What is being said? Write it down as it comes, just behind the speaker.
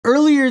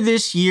Earlier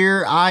this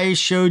year, I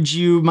showed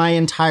you my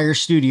entire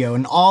studio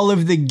and all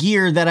of the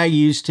gear that I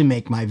use to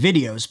make my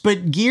videos,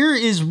 but gear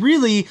is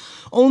really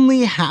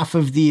only half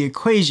of the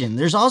equation.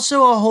 There's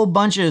also a whole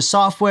bunch of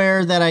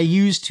software that I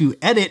use to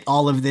edit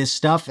all of this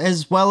stuff,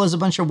 as well as a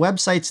bunch of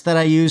websites that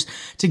I use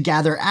to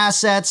gather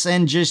assets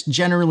and just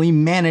generally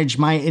manage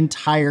my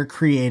entire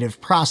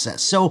creative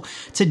process. So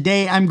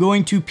today I'm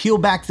going to peel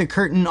back the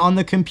curtain on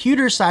the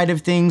computer side of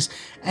things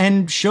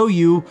and show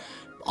you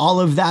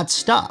all of that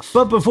stuff.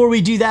 But before we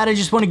do that, I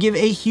just want to give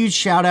a huge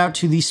shout out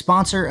to the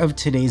sponsor of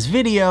today's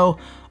video,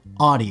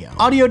 Audiio.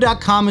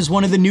 Audiio.com is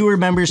one of the newer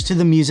members to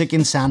the music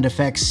and sound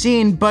effects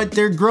scene, but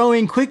they're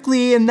growing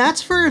quickly, and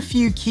that's for a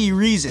few key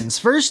reasons.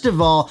 First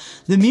of all,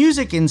 the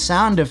music and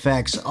sound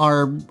effects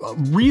are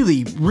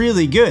really,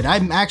 really good.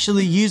 I'm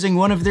actually using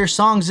one of their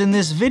songs in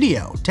this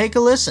video. Take a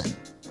listen.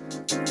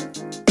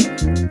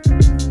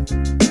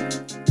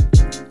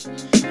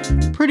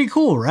 Pretty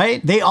cool,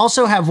 right? They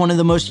also have one of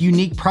the most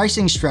unique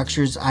pricing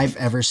structures I've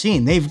ever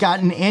seen. They've got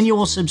an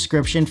annual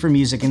subscription for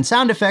music and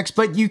sound effects,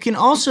 but you can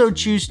also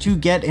choose to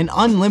get an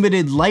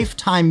unlimited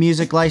lifetime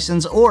music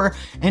license or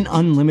an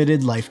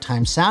unlimited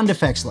lifetime sound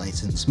effects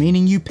license,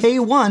 meaning you pay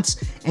once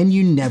and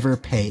you never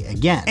pay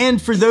again. And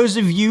for those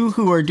of you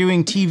who are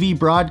doing TV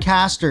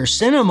broadcast or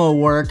cinema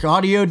work,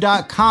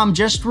 Audiio.com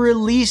just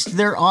released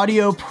their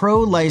Audio Pro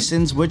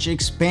license, which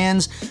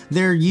expands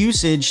their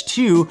usage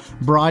to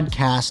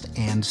broadcast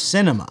and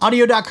cinema.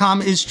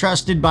 Audiio.com is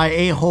trusted by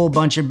a whole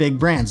bunch of big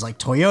brands like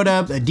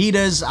Toyota,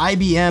 Adidas,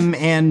 IBM,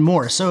 and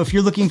more. So if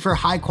you're looking for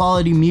high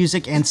quality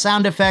music and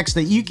sound effects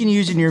that you can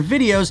use in your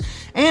videos,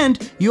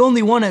 and you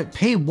only want to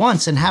pay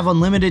once and have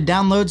unlimited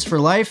downloads for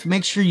life,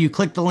 make sure you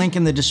click the link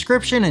in the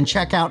description and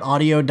check out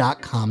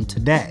Audiio.com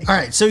today. All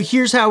right, so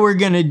here's how we're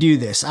gonna do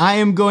this. I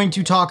am going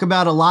to talk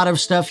about a lot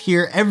of stuff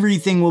here.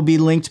 Everything will be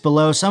linked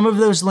below. Some of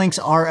those links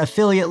are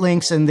affiliate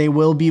links and they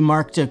will be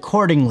marked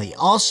accordingly.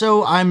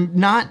 Also, I'm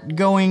not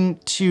going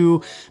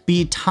to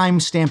be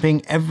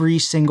timestamping every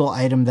single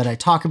item that I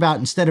talk about.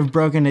 Instead of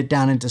broken it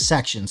down into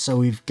sections. So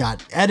we've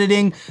got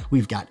editing,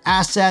 we've got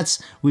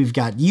assets, we've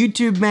got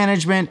YouTube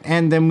management,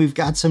 and then we've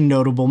got some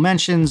notable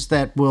mentions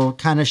that will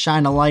kind of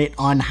shine a light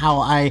on how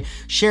I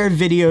share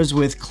videos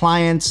with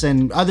clients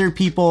and other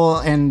people,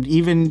 and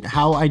even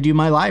how I do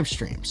my live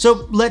streams.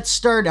 So let's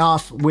start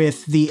off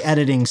with the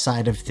editing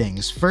side of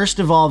things. First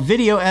of all,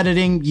 video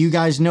editing, you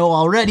guys know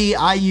already,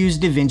 I use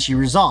DaVinci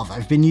Resolve.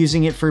 I've been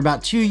using it for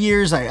about 2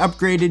 years. I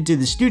upgraded to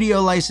the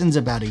studio license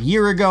about a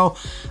year ago.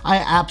 I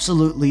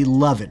absolutely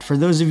love it. For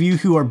those of you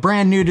who are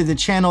brand new to the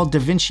channel,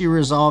 DaVinci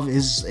Resolve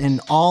is an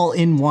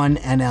all-in-one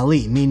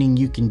NLE, meaning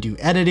you can do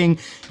editing,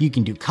 you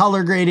can do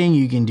color grading,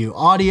 you can do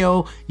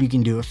audio, you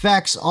can do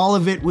effects, all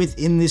of it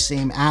within the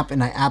same app,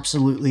 and I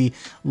absolutely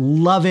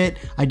love it.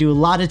 I do a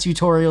lot of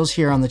tutorials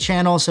here on the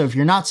channel, so if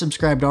you're not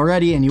subscribed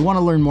already and you want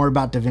to learn more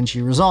about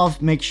DaVinci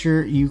Resolve, make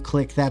sure you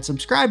click that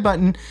subscribe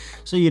button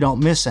so you don't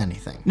miss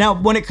anything. Now,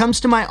 when it comes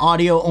to my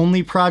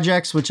audio-only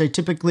projects, which I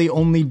typically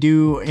only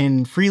do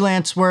in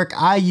freelance work,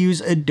 I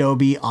use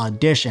Adobe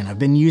Audition. I've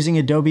been using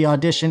Adobe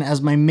Audition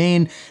as my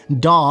main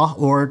DAW,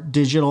 or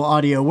digital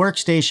audio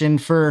workstation,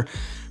 for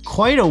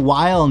quite a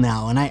while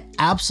now, and I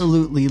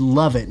absolutely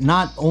love it.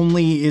 Not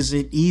only is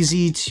it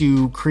easy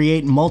to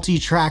create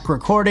multi-track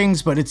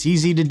recordings, but it's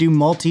easy to do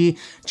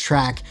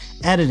multi-track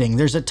editing.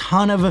 There's a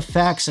ton of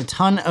effects, a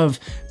ton of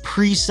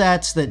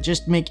presets that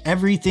just make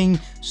everything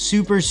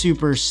super,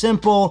 super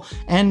simple,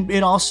 and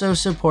it also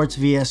supports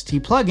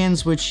VST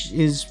plugins, which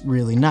is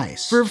really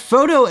nice. For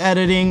photo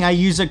editing, I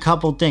use a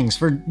couple things.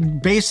 For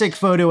basic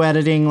photo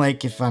editing,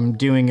 like if I'm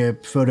doing a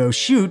photo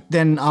shoot,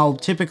 then I'll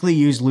typically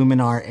use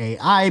Luminar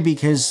AI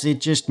because it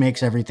just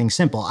makes everything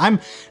simple. I'm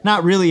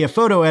not really a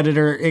photo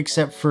editor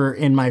except for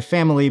in my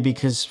family,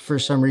 because for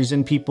some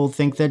reason people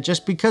think that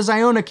just because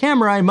I own a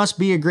camera, I must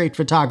be a great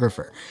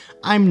photographer.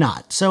 I'm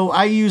not. So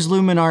I use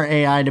Luminar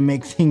AI to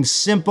make things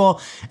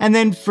simple. And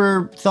then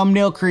for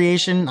thumbnail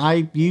creation,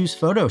 I use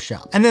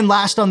Photoshop. And then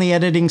last on the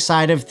editing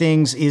side of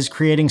things is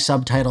creating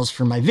subtitles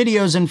for my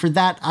videos. And for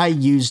that, I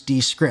use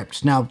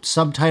Descript. Now,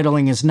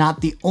 subtitling is not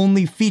the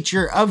only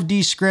feature of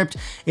Descript.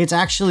 It's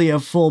actually a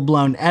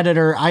full-blown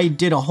editor. I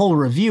did a whole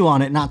review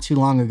on it not too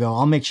long ago.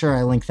 I'll make sure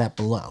I link that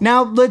below.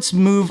 Now let's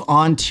move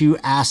on to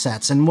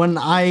assets. And when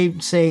I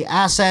say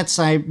assets,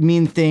 I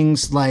mean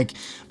things like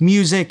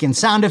music and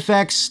sound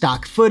effects,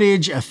 stock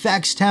footage,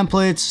 effects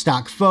templates,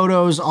 stock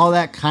photos, all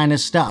that kind of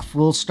stuff.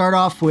 We'll start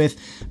off with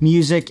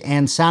music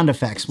and sound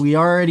effects. We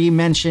already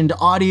mentioned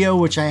Audiio,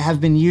 which I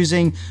have been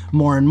using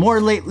more and more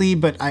lately,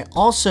 but I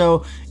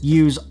also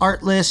use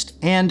Artlist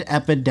and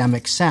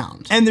Epidemic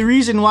Sound. And the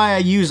reason why I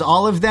use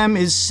all of them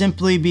is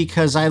simply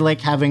because I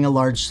like having a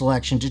large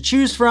selection to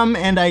choose from,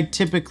 and I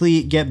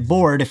typically get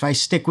bored if I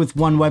stick with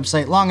one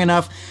website long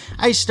enough.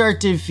 I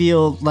start to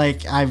feel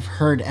like I've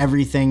heard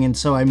everything, and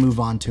so I move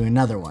on to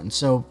another one.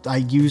 So I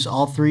use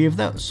all three of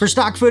those. For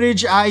stock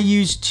footage, I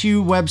use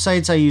two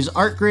websites. I use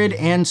Artgrid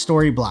and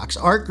Storyblocks.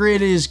 Dark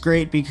Grid is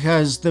great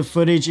because the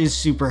footage is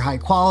super high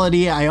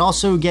quality. I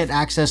also get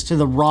access to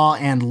the raw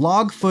and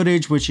log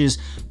footage, which is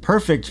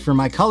perfect for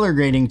my color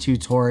grading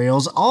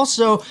tutorials.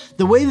 Also,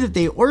 the way that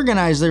they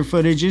organize their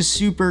footage is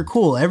super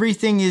cool.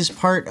 Everything is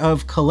part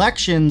of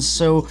collections,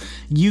 so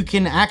you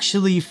can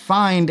actually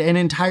find an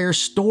entire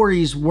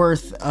story's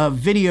worth of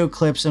video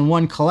clips in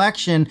one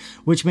collection,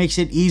 which makes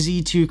it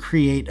easy to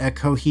create a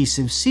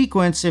cohesive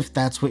sequence if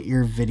that's what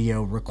your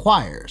video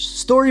requires.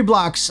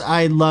 Storyblocks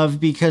I love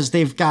because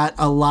they've got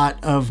a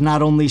lot of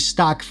not only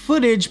stock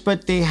footage,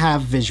 but they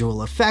have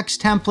visual effects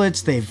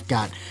templates, they've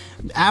got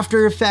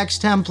After Effects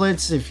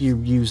templates if you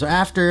use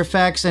After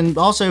Effects, and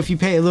also if you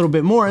pay a little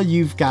bit more,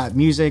 you've got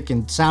music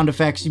and sound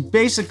effects.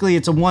 Basically,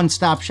 it's a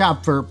one-stop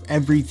shop for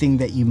everything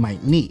that you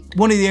might need.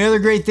 One of the other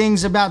great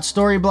things about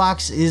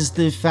Storyblocks is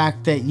the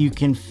fact that you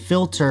can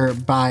filter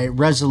by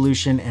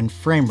resolution and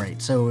frame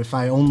rate. So if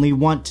I only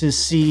want to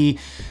see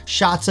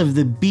shots of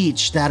the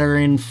beach that are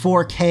in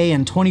 4K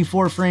and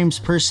 24 frames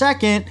per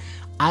second,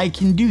 I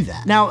can do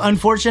that. Now,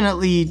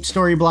 unfortunately,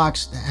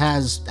 Storyblocks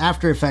has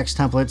After Effects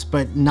templates,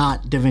 but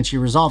not DaVinci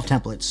Resolve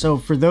templates. So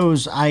for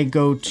those, I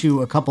go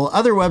to a couple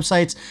other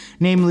websites,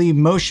 namely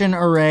Motion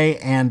Array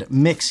and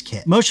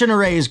Mixkit. Motion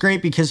Array is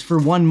great because for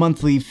one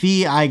monthly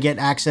fee, I get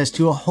access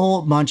to a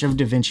whole bunch of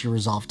DaVinci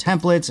Resolve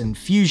templates and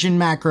Fusion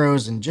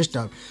macros and just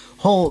a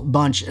whole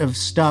bunch of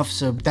stuff.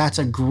 So that's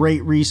a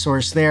great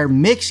resource there.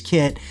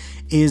 Mixkit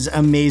is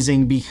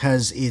amazing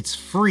because it's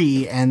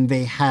free and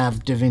they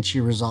have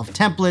DaVinci Resolve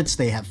templates,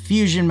 they have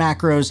Fusion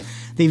macros,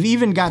 they've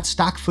even got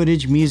stock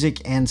footage,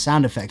 music, and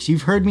sound effects.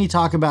 You've heard me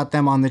talk about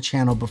them on the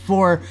channel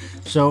before,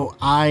 so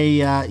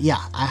I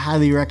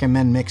highly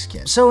recommend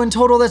Mixkit. So in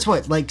total, that's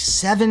what, like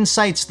 7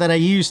 sites that I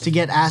use to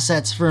get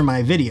assets for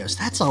my videos.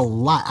 That's a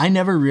lot. I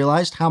never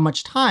realized how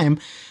much time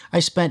I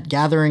spent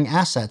gathering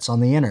assets on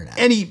the internet.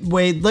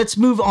 Anyway, let's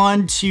move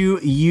on to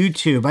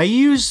YouTube. I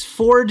use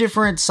 4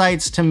 different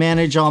sites to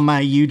manage all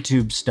my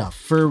YouTube stuff.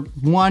 For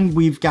one,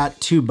 we've got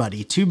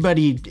TubeBuddy.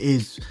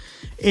 TubeBuddy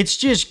it's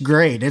just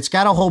great. It's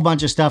got a whole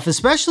bunch of stuff,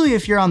 especially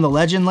if you're on the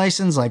Legend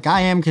license like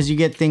I am, because you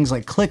get things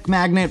like Click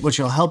Magnet, which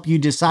will help you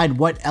decide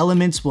what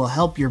elements will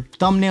help your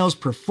thumbnails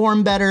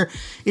perform better.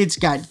 It's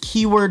got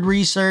keyword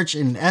research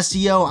and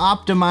SEO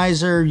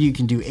optimizer. You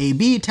can do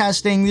A/B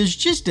testing. There's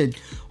just a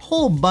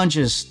whole bunch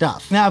of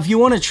stuff. Now, if you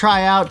want to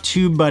try out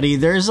TubeBuddy,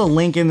 there's a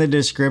link in the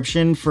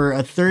description for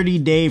a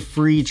 30-day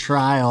free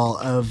trial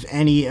of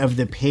any of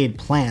the paid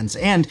plans.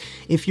 And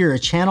if you're a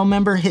channel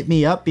member, hit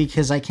me up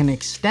because I can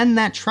extend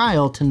that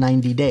trial to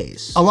 90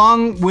 days.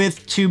 Along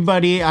with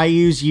TubeBuddy, I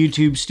use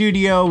YouTube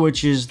Studio,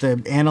 which is the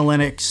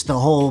analytics, the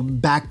whole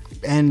back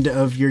end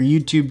of your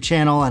YouTube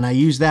channel, and I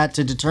use that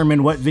to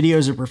determine what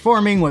videos are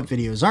performing, what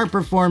videos aren't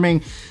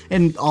performing,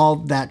 and all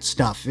that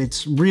stuff.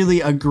 It's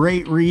really a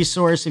great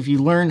resource. If you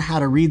learn how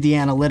to read the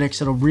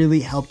analytics, it'll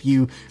really help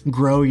you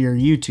grow your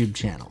YouTube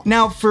channel.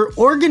 Now, for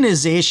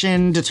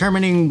organization,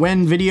 determining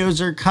when videos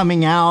are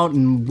coming out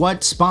and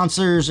what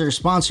sponsors are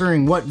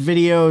sponsoring what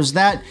videos,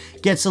 that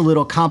gets a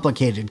little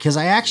complicated because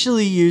I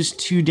actually use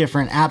 2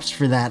 different apps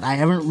for that. I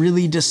haven't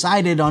really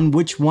decided on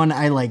which one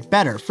I like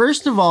better.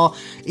 First of all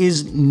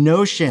is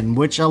Notion,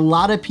 which a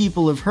lot of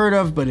people have heard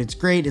of, but it's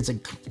great. It's a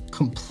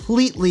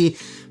completely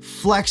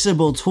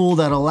flexible tool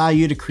that allow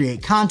you to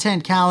create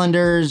content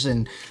calendars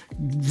and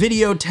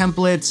video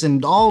templates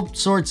and all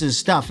sorts of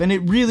stuff. And it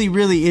really,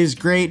 really is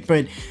great,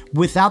 but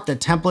without the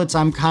templates,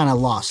 I'm kind of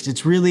lost.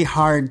 It's really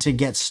hard to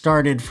get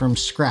started from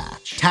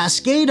scratch.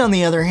 Tascade, on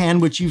the other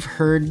hand, which you've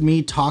heard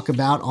me talk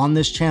about on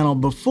this channel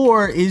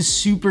before, is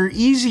super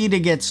easy to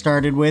get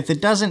started with.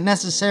 It doesn't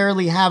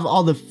necessarily have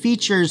all the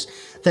features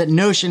that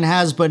Notion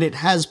has, but it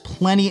has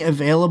plenty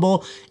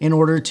available in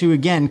order to,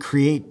 again,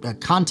 create a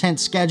content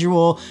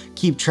schedule,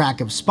 keep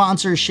track of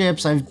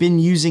sponsorships. I've been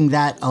using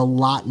that a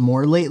lot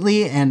more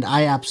lately, and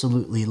I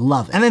absolutely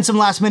love it. And then some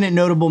last minute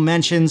notable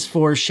mentions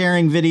for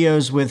sharing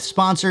videos with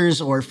sponsors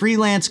or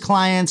freelance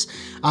clients.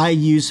 I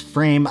use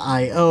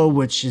Frame.io,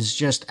 which is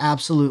just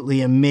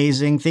absolutely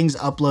amazing. Things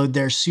upload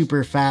there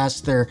super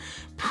fast. Their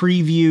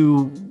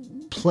preview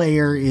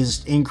player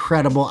is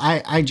incredible.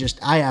 I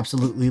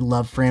absolutely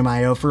love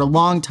Frame.io. For a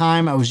long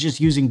time, I was just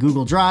using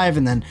Google Drive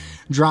and then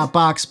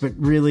Dropbox, but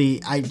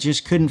really, I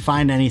just couldn't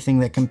find anything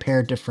that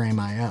compared to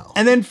Frame.io.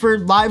 And then for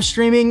live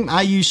streaming,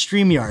 I use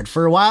StreamYard.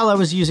 For a while, I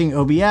was using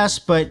OBS,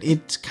 but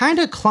it's kind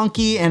of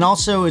clunky, and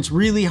also it's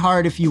really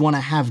hard if you want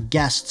to have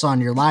guests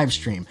on your live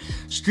stream.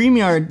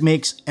 StreamYard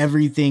makes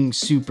everything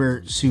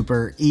super,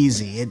 super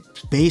easy.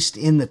 It's based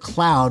in the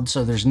cloud,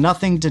 so there's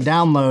nothing to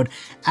download.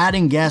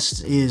 Adding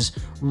guests is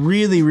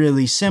really,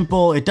 really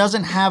simple. It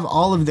doesn't have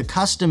all of the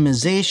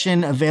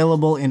customization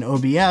available in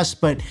OBS,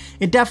 but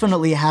it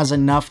definitely has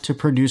enough to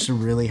produce a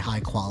really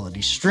high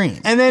quality stream.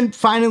 And then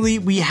finally,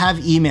 we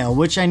have email,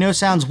 which I know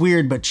sounds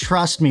weird, but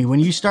trust me, when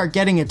you start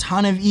getting a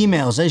ton of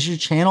emails as your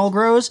channel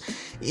grows,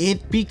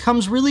 it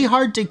becomes really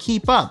hard to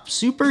keep up.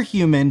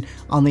 Superhuman,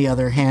 on the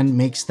other hand,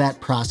 makes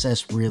that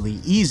process really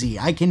easy.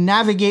 I can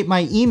navigate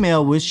my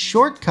email with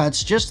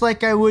shortcuts just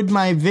like I would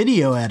my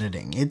video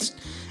editing.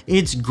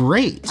 It's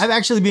great. I've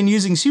actually been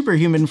using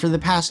Superhuman for the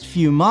past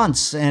few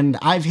months, and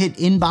I've hit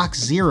inbox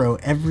 0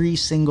 every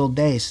single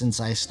day since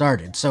I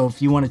started. So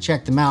if you want to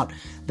check them out,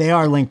 they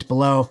are linked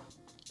below.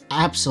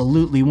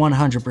 Absolutely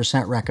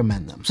 100%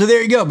 recommend them. So there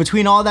you go.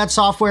 Between all that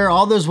software,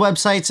 all those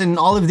websites, and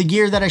all of the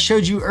gear that I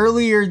showed you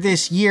earlier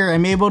this year,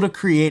 I'm able to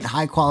create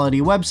high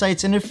quality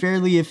websites in a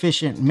fairly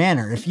efficient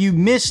manner. If you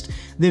missed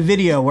the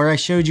video where I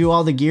showed you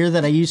all the gear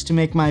that I use to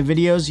make my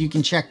videos, you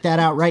can check that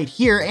out right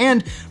here.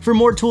 And for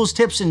more tools,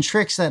 tips, and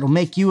tricks that'll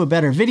make you a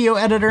better video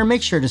editor,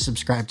 make sure to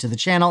subscribe to the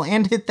channel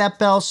and hit that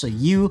bell so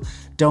you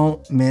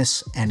don't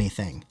miss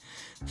anything.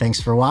 Thanks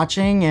for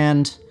watching,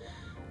 and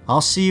I'll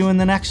see you in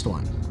the next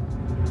one.